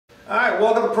Alright,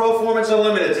 welcome to Performance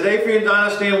Unlimited. Today for you in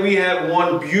Dynastan we have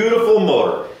one beautiful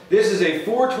motor. This is a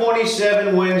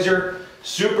 427 Windsor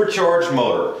supercharged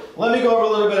motor. Let me go over a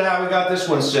little bit of how we got this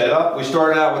one set up. We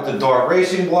started out with the Dart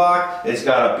racing block. It's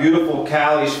got a beautiful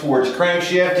Cali's forged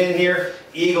crankshaft in here,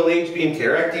 Eagle H-beam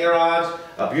connecting rods,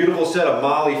 a beautiful set of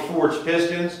Molle forged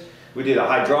pistons. We did a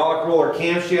hydraulic roller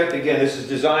camshaft. Again, this is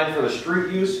designed for the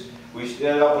street use. We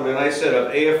ended up with a nice set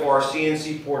of AFR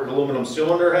CNC ported aluminum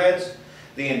cylinder heads.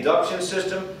 The induction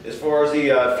system, as far as the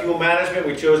fuel management,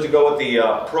 we chose to go with the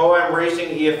Pro-Am Racing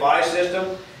EFI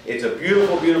system. It's a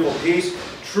beautiful, beautiful piece.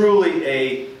 Truly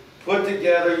a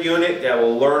put-together unit that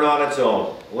will learn on its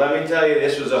own. Let me tell you,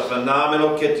 this was a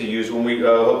phenomenal kit to use when we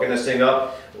hooking this thing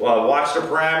up. Watch the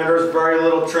parameters, very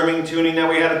little trimming, tuning that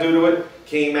we had to do to it.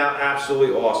 Came out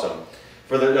absolutely awesome.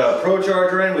 For the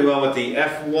Procharger end, we went with the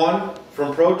F1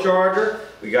 from Procharger.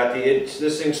 We got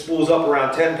this thing spools up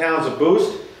around 10 pounds of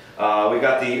boost. We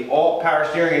got the alt power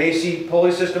steering and AC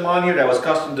pulley system on here that was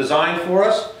custom designed for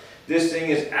us. This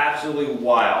thing is absolutely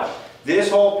wild.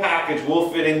 This whole package will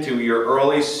fit into your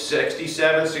early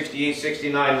 67, 68,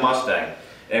 69 Mustang.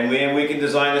 And we can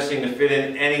design this thing to fit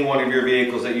in any one of your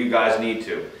vehicles that you guys need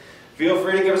to. Feel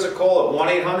free to give us a call at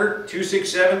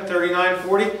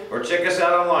 1-800-267-3940 or check us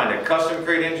out online at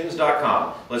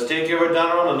customcrateengines.com. Let's take you over down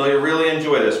the road and I know you'll really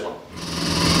enjoy this one.